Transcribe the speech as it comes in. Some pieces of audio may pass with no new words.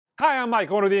Hi, I'm Mike,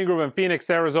 owner of the In Groove in Phoenix,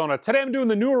 Arizona. Today I'm doing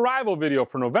the new arrival video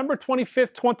for November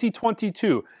 25th,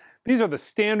 2022. These are the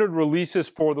standard releases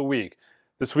for the week.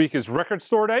 This week is Record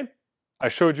Store Day. I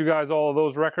showed you guys all of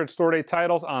those Record Store Day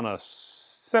titles on a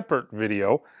separate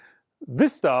video.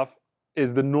 This stuff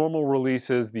is the normal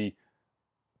releases, the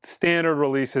standard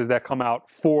releases that come out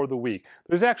for the week.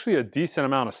 There's actually a decent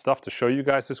amount of stuff to show you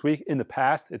guys this week. In the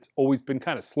past, it's always been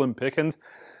kind of slim pickings,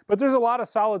 but there's a lot of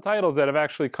solid titles that have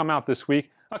actually come out this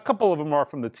week. A couple of them are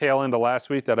from the tail end of last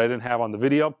week that I didn't have on the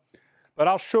video, but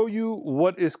I'll show you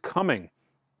what is coming.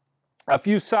 A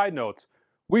few side notes.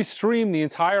 We stream the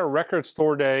entire Record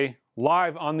Store Day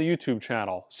live on the YouTube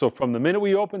channel. So from the minute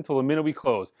we open till the minute we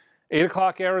close. 8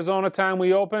 o'clock Arizona time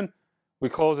we open. We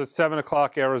close at 7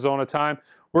 o'clock Arizona time.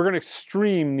 We're going to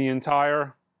stream the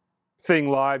entire thing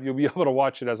live. You'll be able to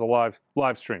watch it as a live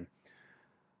stream.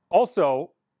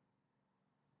 Also,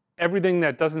 everything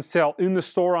that doesn't sell in the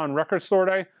store on Record Store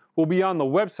Day will be on the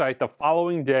website the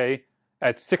following day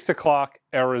at 6 o'clock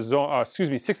Arizona,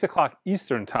 6 o'clock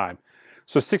Eastern time.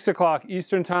 So 6 o'clock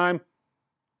Eastern time,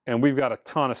 and we've got a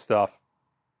ton of stuff,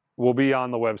 will be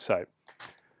on the website.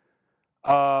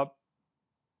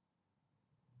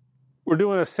 We're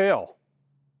doing a sale.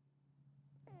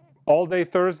 All day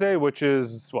Thursday, which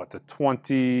is what, the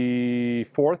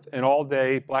 24th, and all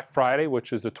day Black Friday,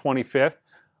 which is the 25th.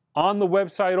 On the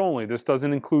website only. This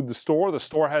doesn't include the store. The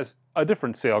store has a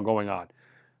different sale going on.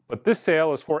 But this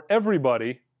sale is for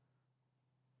everybody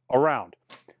around.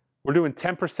 We're doing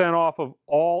 10% off of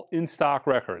all in-stock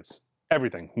records.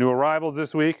 Everything. New arrivals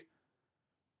this week.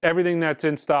 Everything that's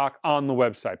in stock on the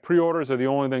website. Pre-orders are the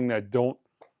only thing that don't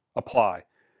apply.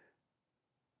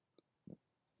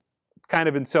 Kind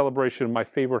of in celebration of my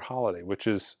favorite holiday, which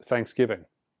is Thanksgiving.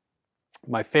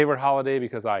 My favorite holiday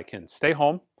because I can stay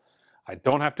home. I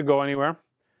don't have to go anywhere.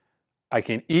 I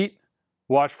can eat,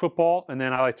 watch football, and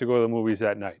then I like to go to the movies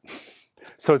at night.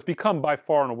 So it's become by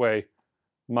far and away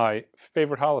my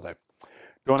favorite holiday.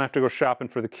 Don't have to go shopping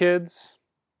for the kids.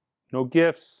 No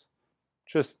gifts.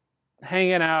 Just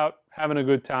hanging out, having a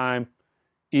good time,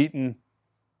 eating,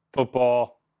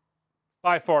 football.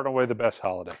 By far and away the best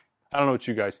holiday. I don't know what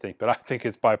you guys think, but I think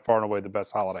it's by far and away the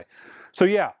best holiday. So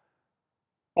yeah,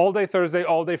 all day Thursday,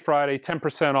 all day Friday,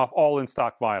 10% off all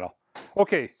in-stock vinyl.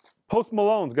 Okay, Post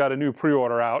Malone's got a new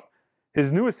pre-order out.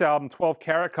 His newest album, 12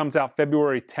 Carat, comes out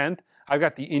February 10th. I've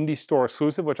got the indie store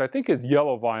exclusive, which I think is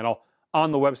yellow vinyl,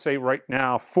 on the website right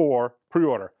now for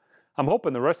pre-order. I'm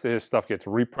hoping the rest of his stuff gets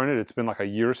reprinted. It's been like a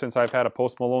year since I've had a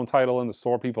Post Malone title in the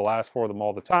store. People ask for them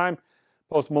all the time.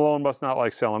 Post Malone must not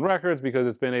like selling records because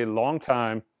it's been a long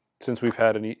time since we've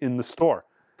had any in the store.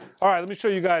 All right, let me show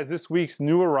you guys this week's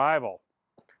new arrival.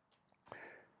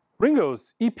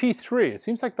 Ringo's EP3. It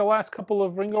seems like the last couple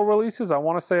of Ringo releases, I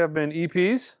want to say, have been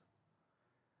EPs.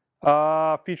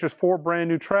 Features 4 brand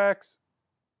new tracks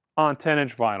on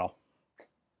 10-inch vinyl.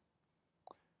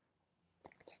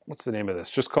 What's the name of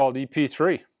this? Just called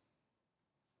EP3.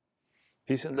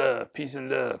 Peace and love, peace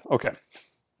and love. Okay.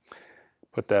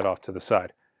 Put that off to the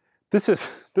side. This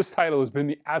title has been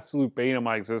the absolute bane of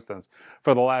my existence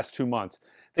for the last 2 months.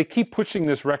 They keep pushing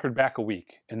this record back a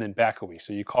week and then back a week.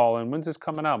 So you call in, when's this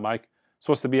coming out, Mike? It's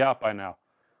supposed to be out by now.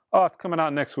 Oh, it's coming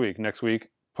out next week. Next week,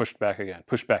 pushed back again,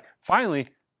 pushed back. Finally,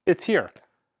 it's here.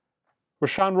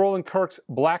 Rashawn Roland Kirk's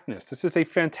Blackness. This is a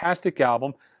fantastic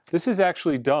album. This is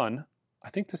actually done, I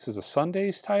think this is a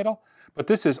Sunday's title, but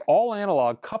this is all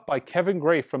analog, cut by Kevin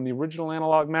Gray from the original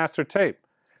Analog Master tape.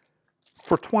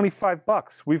 For 25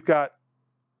 bucks, we've got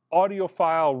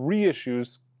audiophile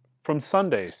reissues from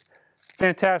Sundays.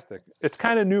 Fantastic. It's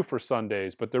kind of new for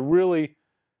Sundays, but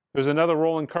there's another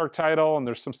Roland Kirk title, and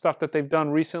there's some stuff that they've done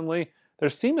recently. They're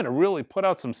seeming to really put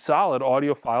out some solid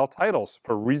audiophile titles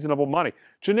for reasonable money.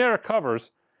 Generic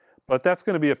covers, but that's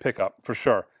going to be a pickup for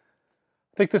sure.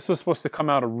 I think this was supposed to come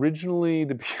out originally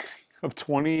the beginning of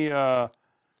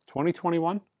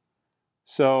 2021.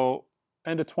 So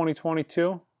end of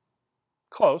 2022.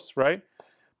 Close, right?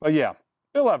 But yeah,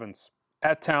 Bill Evans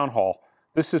at Town Hall.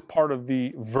 This is part of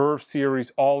the Verve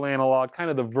series, all analog, kind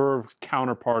of the Verve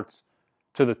counterparts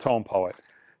to the Tone Poet.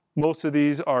 Most of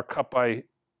these are cut by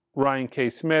Ryan K.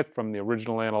 Smith from the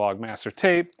original Analog Master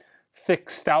tape. Thick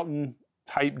Stoughton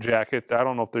type jacket. I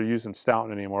don't know if they're using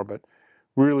Stoughton anymore, but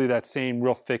really that same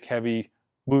real thick, heavy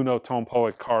Blue Note Tone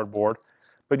Poet cardboard.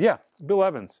 But yeah, Bill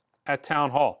Evans at Town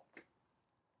Hall.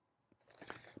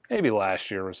 Maybe last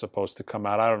year was supposed to come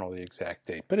out. I don't know the exact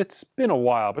date, but it's been a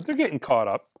while, but they're getting caught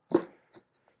up.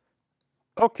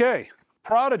 Okay,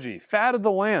 Prodigy, Fat of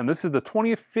the Land. This is the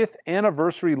 25th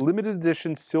anniversary limited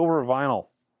edition silver vinyl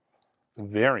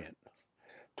variant.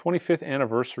 25th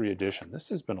anniversary edition. This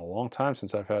has been a long time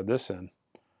since I've had this in.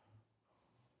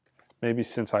 maybe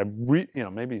since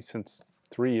maybe since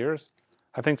 3 years.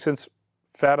 I think since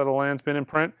Fat of the Land's been in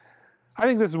print. I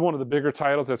think this is one of the bigger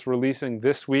titles that's releasing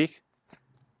this week.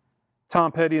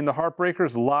 Tom Petty and the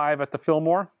Heartbreakers live at the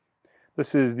Fillmore.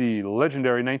 This is the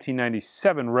legendary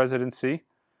 1997 residency.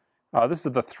 This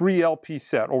is the 3 LP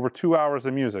set, over 2 hours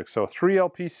of music. So 3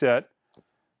 LP set.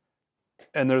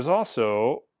 And there's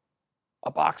also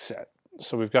a box set.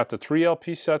 So we've got the 3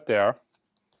 LP set there.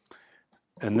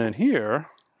 And then here,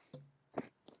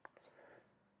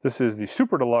 this is the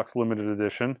Super Deluxe Limited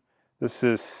Edition. This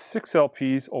is 6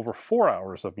 LPs over 4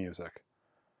 hours of music.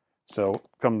 So it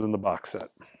comes in the box set.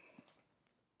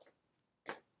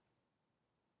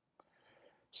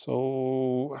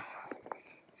 So,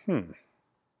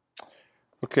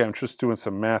 okay, I'm just doing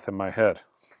some math in my head.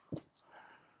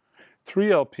 3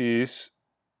 LPs,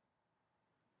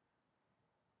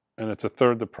 and it's a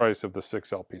third the price of the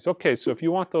 6 LPs. Okay, so if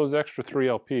you want those extra 3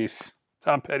 LPs,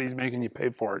 Tom Petty's making you pay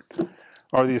for it,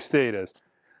 or the estate is.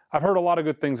 I've heard a lot of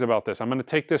good things about this. I'm going to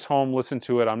take this home, listen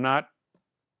to it. I'm not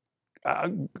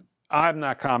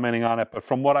commenting on it, but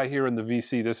from what I hear in the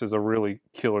VC, this is a really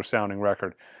killer sounding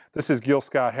record. This is Gil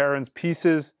Scott-Heron's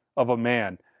Pieces of a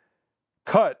Man,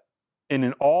 cut in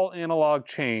an all analog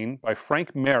chain by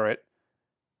Frank Merritt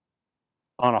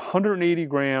on 180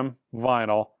 gram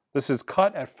vinyl. This is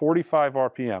cut at 45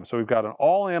 RPM. So we've got an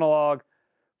all analog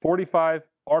 45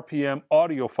 RPM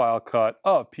audiophile cut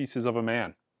of Pieces of a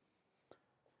Man.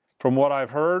 From what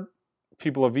I've heard,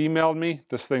 people have emailed me,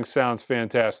 this thing sounds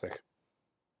fantastic.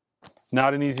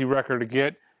 Not an easy record to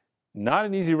get. Not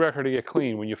an easy record to get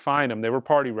clean. When you find them, they were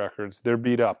party records. They're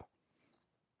beat up.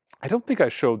 I don't think I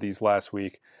showed these last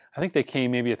week. I think they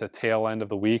came maybe at the tail end of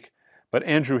the week. But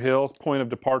Andrew Hill's Point of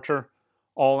Departure,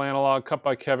 all analog, cut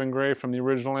by Kevin Gray from the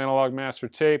original Analog Master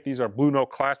tape. These are Blue Note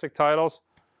Classic titles.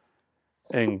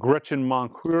 And Gretchen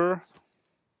Moncur,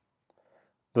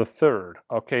 the third.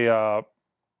 Okay,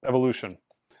 Evolution.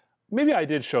 Maybe I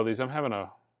did show these. I'm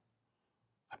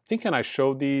thinking I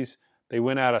showed these. They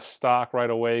went out of stock right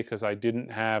away because I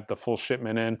didn't have the full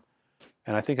shipment in.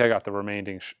 And I think I got the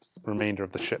remainder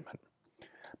of the shipment.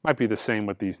 Might be the same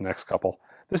with these next couple.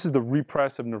 This is the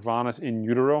repress of Nirvana's In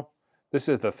Utero. This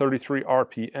is the 33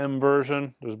 RPM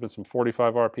version. There's been some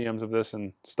 45 RPMs of this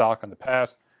in stock in the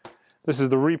past. This is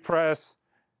the repress.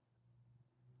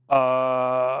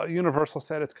 Universal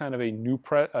said it's kind of a new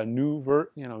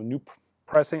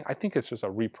pressing. I think it's just a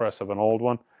repress of an old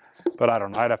one, but I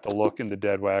don't know. I'd have to look into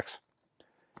Dead Wax.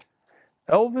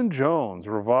 Elvin Jones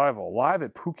Revival live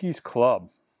at Pookie's Club.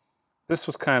 This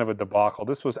was kind of a debacle.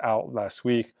 This was out last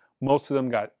week. Most of them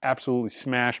got absolutely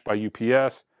smashed by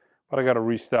UPS, but I got a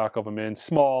restock of them in.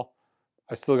 Small.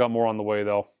 I still got more on the way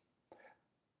though.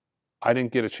 I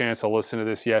didn't get a chance to listen to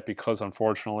this yet because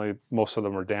unfortunately most of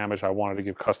them are damaged. I wanted to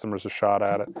give customers a shot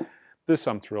at it. This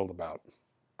I'm thrilled about.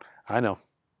 I know.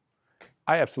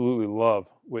 I absolutely love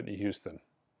Whitney Houston.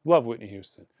 Love Whitney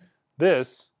Houston.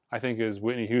 This, I think, is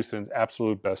Whitney Houston's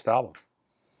absolute best album.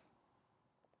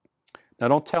 Now,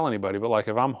 don't tell anybody, but like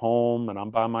if I'm home and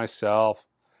I'm by myself,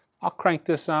 I'll crank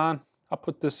this on, I'll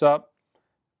put this up,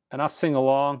 and I'll sing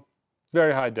along.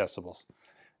 Very high decibels.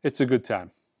 It's a good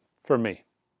time for me.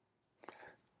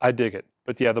 I dig it.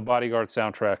 But yeah, the Bodyguard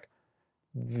soundtrack.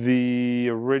 The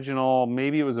original,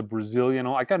 maybe it was a Brazilian.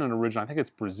 I got an original. I think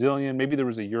it's Brazilian. Maybe there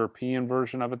was a European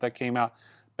version of it that came out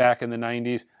back in the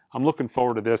 90s. I'm looking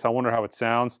forward to this. I wonder how it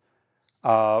sounds.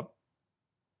 I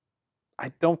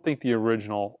don't think the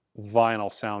original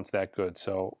vinyl sounds that good,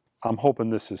 so I'm hoping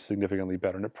this is significantly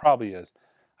better, and it probably is.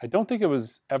 I don't think it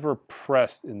was ever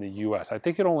pressed in the US. I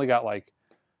think it only got like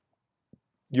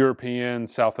European,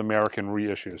 South American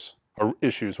reissues, or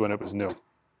issues when it was new.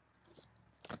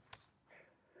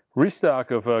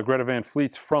 Restock of Greta Van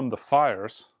Fleet's From the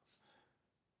Fires.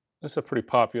 This is a pretty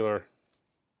popular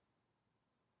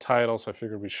title, so I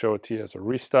figured we'd show it to you as a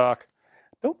restock.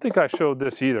 Don't think I showed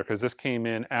this either because this came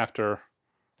in after,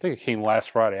 I think it came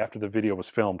last Friday after the video was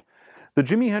filmed. The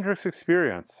Jimi Hendrix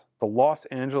Experience, the Los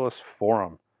Angeles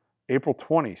Forum, April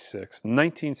 26,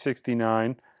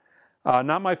 1969.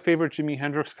 Not my favorite Jimi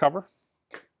Hendrix cover.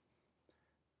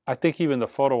 I think even the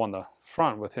photo on the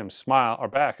front with him smile or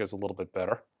back is a little bit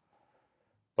better.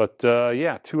 But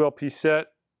yeah, 2 LP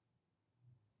set,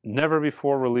 never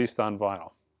before released on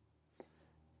vinyl.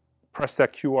 Press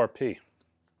that QRP.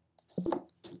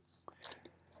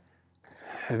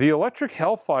 The Electric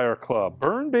Hellfire Club,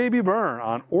 Burn Baby Burn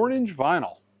on orange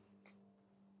vinyl.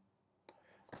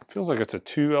 Feels like it's a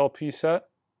 2 LP set.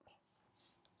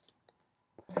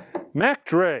 Mac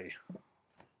Dre.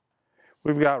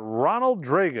 We've got Ronald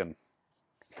Reagan,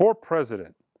 for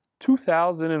President,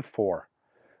 2004.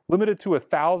 Limited to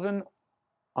 1,000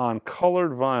 on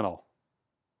colored vinyl.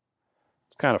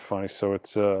 It's kind of funny. So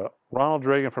it's Ronald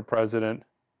Reagan for president.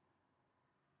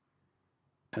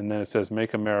 And then it says,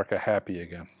 "Make America Happy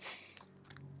Again."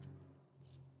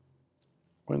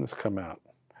 When did this come out?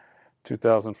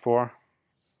 2004.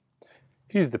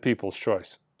 He's the people's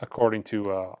choice, according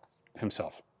to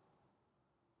himself.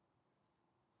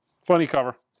 Funny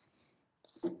cover.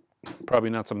 Probably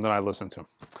not something that I listen to.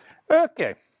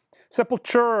 Okay.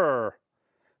 Sepultura.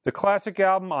 The classic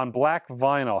album on black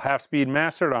vinyl. Half-speed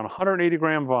mastered on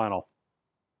 180-gram vinyl.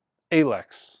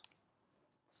 Alex.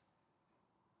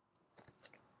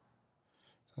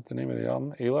 Is that the name of the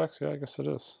album? Alex? Yeah, I guess it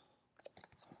is.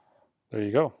 There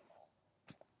you go.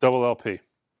 Double LP.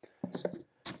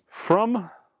 From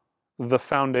the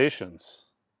Foundations.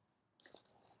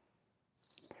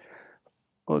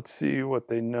 Let's see what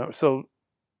they know. So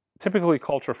typically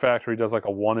Culture Factory does like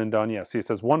a one and done. Yeah, see it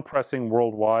says one pressing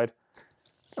worldwide.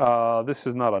 This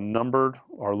is not a numbered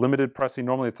or limited pressing.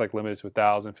 Normally it's like limited to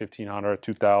 1,000, 1,500,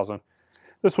 2,000.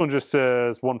 This one just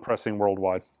says one pressing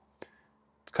worldwide.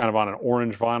 It's kind of on an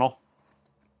orange vinyl.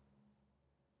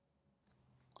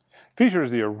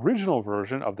 Features the original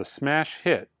version of the smash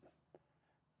hit,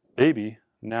 "Baby,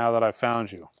 Now That I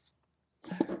Found You."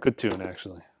 Good tune,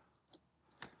 actually.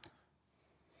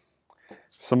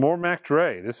 Some more Mac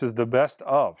Dre. This is the best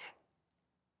of.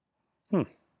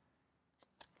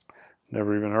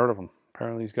 Never even heard of him.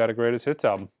 Apparently he's got a greatest hits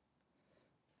album.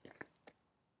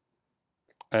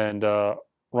 And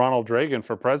Ronald Reagan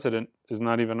for president is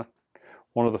not even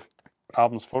one of the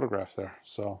albums photographed there.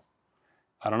 So,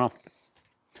 I don't know.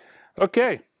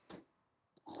 Okay.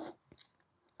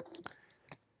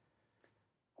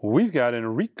 We've got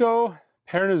Enrico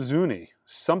Pernizzuni,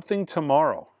 "Something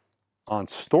Tomorrow," on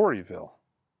Storyville.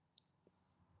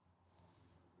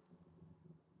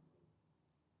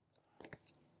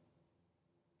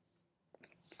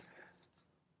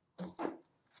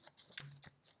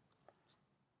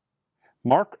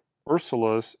 Mark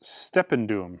Ursula's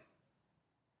 "Steppendoom."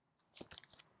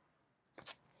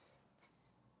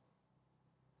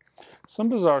 Some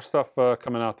bizarre stuff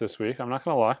coming out this week. I'm not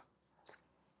going to lie.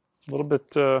 A little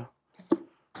bit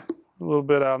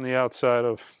out on the outside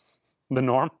of the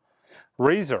norm.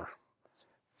 Razor,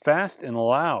 "Fast and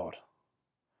Loud,"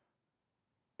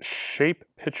 shape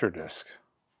picture disc.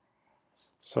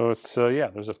 So it's yeah,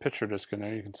 there's a picture disc in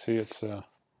there. You can see it's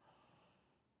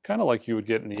kind of like you would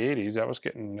get in the 80s. That was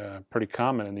getting pretty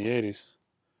common in the 80s.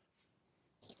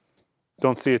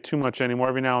 Don't see it too much anymore.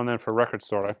 Every now and then for Record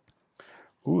Store Day.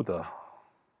 Ooh, the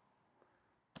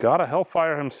God of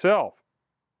Hellfire himself,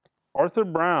 Arthur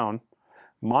Brown,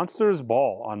 "Monsters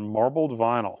Ball" on marbled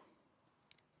vinyl.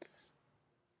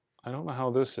 I don't know how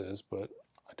this is, but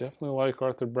I definitely like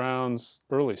Arthur Brown's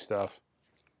early stuff.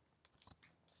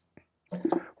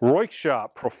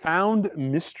 Roykshop, "Profound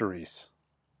Mysteries."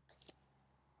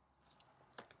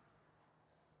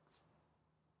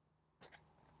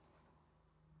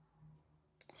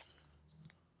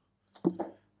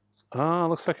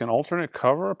 Looks like an alternate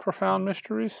cover of Profound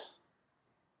Mysteries.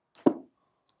 Oh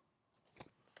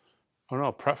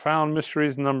no, Profound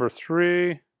Mysteries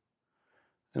 #3.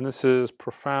 And this is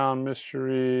Profound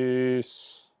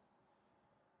Mysteries.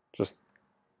 Just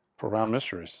Profound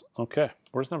Mysteries. Okay,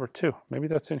 where's #2? Maybe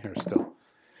that's in here still.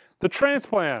 The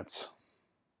Transplants.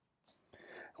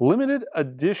 Limited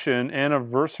edition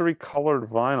anniversary colored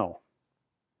vinyl.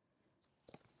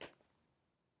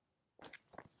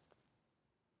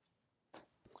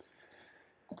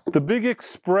 The Big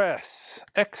Express,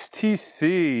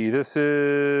 XTC. This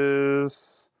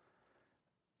is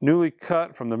newly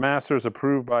cut from the masters,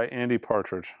 approved by Andy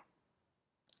Partridge.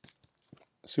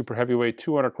 Super heavyweight,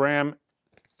 200-gram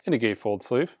in a gatefold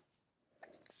sleeve.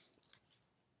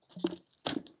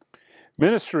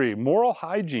 Ministry, Moral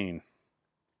Hygiene.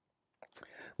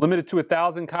 Limited to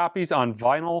 1,000 copies on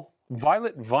vinyl,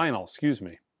 violet vinyl, excuse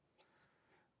me.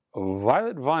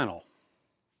 Violet vinyl.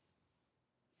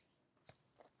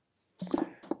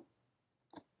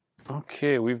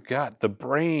 Okay, we've got The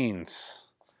Brains,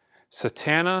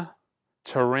 Satana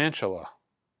Tarantula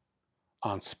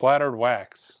on splattered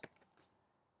wax.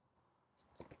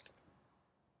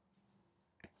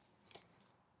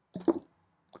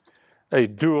 A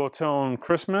duotone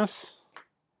Christmas.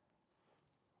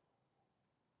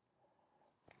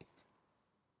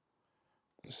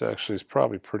 This actually is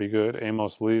probably pretty good.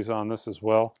 Amos Lee's on this as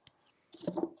well.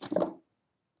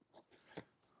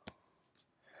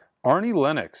 Arnie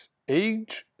Lennox,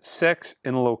 Age, Sex,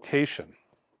 and Location.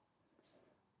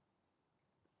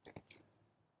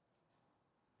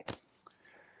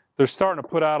 They're starting to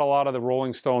put out a lot of the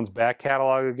Rolling Stones back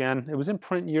catalog again. It was in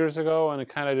print years ago, and it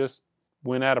kind of just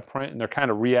went out of print, and they're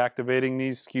kind of reactivating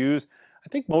these SKUs. I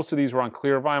think most of these were on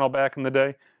clear vinyl back in the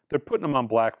day. They're putting them on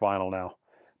black vinyl now.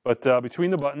 But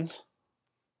between the buttons,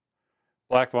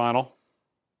 black vinyl.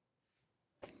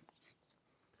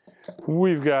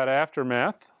 We've got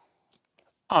Aftermath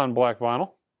on black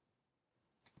vinyl.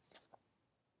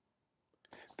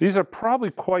 These are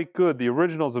probably quite good. The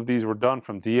originals of these were done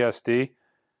from DSD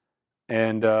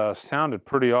and sounded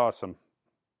pretty awesome.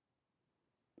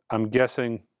 I'm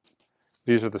guessing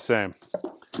these are the same.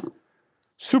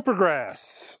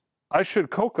 Supergrass, I Should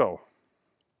Coco,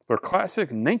 their classic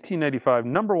 1995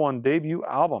 #1 debut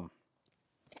album.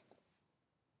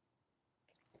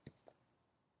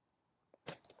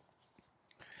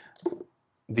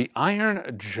 The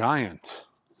Iron Giant,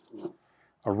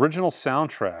 original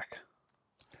soundtrack.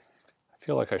 I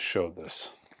feel like I showed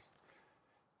this.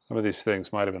 Some of these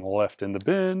things might have been left in the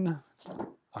bin.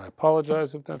 I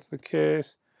apologize if that's the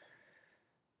case.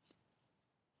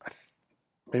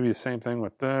 Maybe the same thing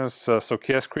with this. So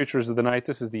Chaos Creatures of the Night.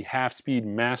 This is the half-speed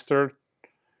mastered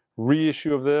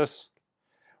reissue of this.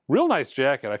 Real nice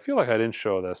jacket. I feel like I didn't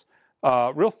show this.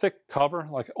 Real thick cover,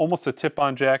 like almost a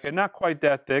tip-on jacket. Not quite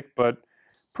that thick, but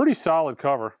pretty solid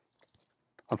cover.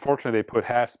 Unfortunately, they put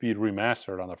half-speed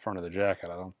remastered on the front of the jacket.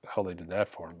 I don't know the hell they did that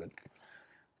for, but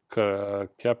could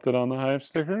have kept it on the hype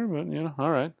sticker, but you know,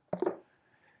 all right.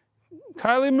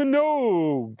 Kylie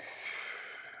Minogue.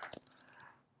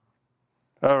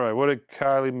 All right, what did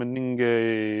Kylie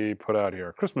Minogue put out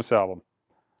here? Christmas album.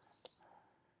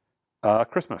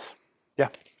 Christmas, yeah.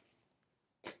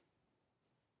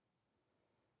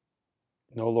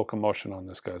 No locomotion on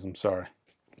this, guys, I'm sorry.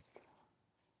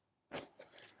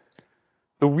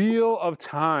 The Wheel of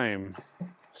Time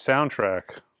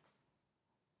soundtrack.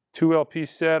 2 LP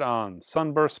set on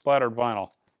sunburst splattered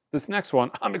vinyl. This next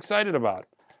one I'm excited about.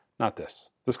 Not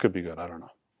this. This could be good, I don't know.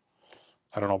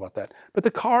 I don't know about that. But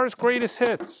the Cars Greatest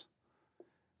Hits.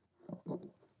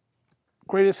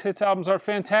 Greatest Hits albums are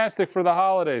fantastic for the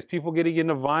holidays. People getting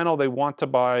into vinyl, they want to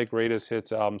buy Greatest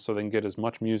Hits albums so they can get as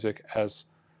much music as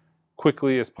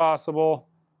quickly as possible,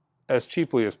 as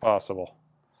cheaply as possible.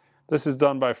 This is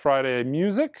done by Friday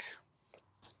Music.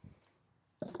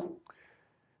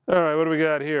 All right, what do we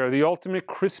got here? The Ultimate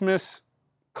Christmas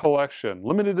Collection.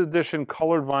 Limited edition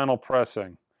colored vinyl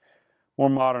pressing. More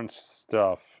modern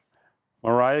stuff.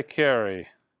 Mariah Carey,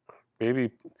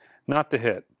 Baby, Not the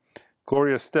Hit.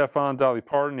 Gloria Estefan, Dolly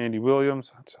Parton, Andy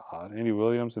Williams. That's odd, Andy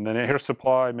Williams. And then Air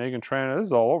Supply, Meghan Trainor. This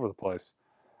is all over the place.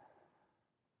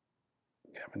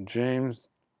 Kevin James,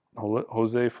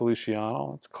 Jose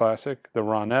Feliciano. It's classic. The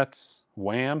Ronettes,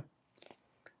 Wham.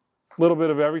 A little bit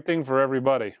of everything for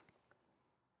everybody.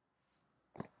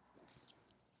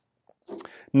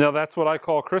 Now that's what I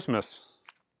call Christmas.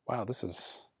 Wow, this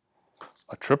is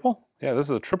a triple? Yeah, this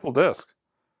is a triple disc.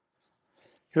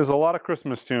 Here's a lot of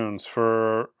Christmas tunes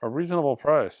for a reasonable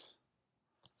price.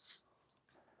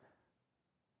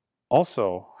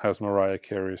 Also has Mariah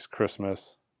Carey's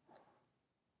Christmas,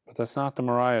 but that's not the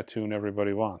Mariah tune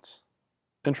everybody wants.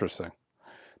 Interesting.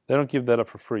 They don't give that up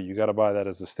for free. You got to buy that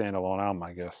as a standalone album,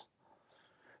 I guess.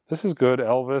 This is good.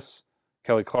 Elvis,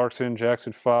 Kelly Clarkson,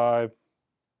 Jackson 5,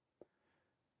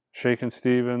 Shakin'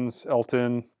 Stevens,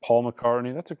 Elton, Paul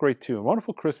McCartney. That's a great tune.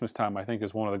 Wonderful Christmas Time, I think,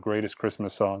 is one of the greatest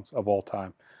Christmas songs of all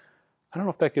time. I don't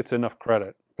know if that gets enough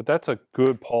credit, but that's a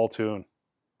good Paul tune.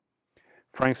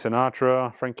 Frank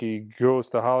Sinatra, Frankie Goes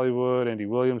to Hollywood, Andy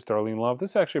Williams, Darlene Love. This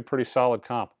is actually a pretty solid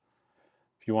comp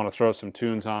if you want to throw some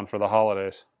tunes on for the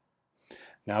holidays.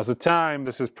 Now's the time.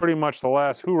 This is pretty much the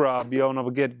last hoorah being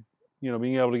able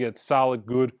to get solid,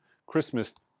 good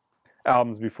Christmas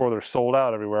albums before they're sold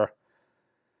out everywhere.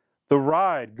 The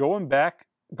Ride, going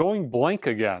blank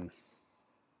again.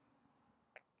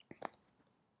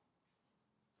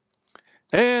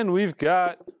 And we've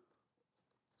got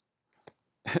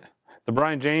the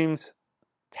Brian James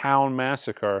Town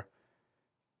Massacre.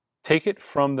 Take It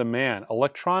From the Man.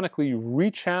 Electronically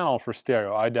rechanneled for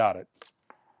stereo. I doubt it.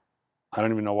 I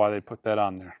don't even know why they put that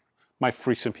on there. Might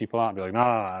freak some people out and be like, no,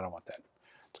 I don't want that.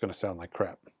 It's going to sound like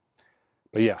crap.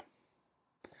 But yeah,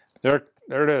 there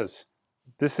it is.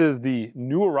 This is the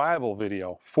new arrival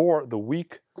video for the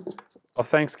week of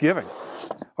Thanksgiving.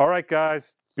 All right,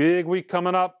 guys, big week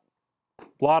coming up.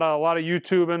 A lot of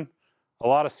YouTubing, a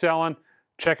lot of selling.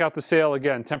 Check out the sale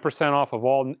again, 10% off of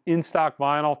all in-stock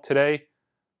vinyl today,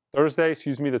 Thursday,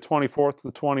 the 24th to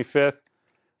the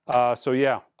 25th. So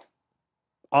yeah,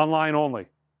 online only.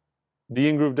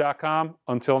 theingroove.com.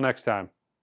 Until next time.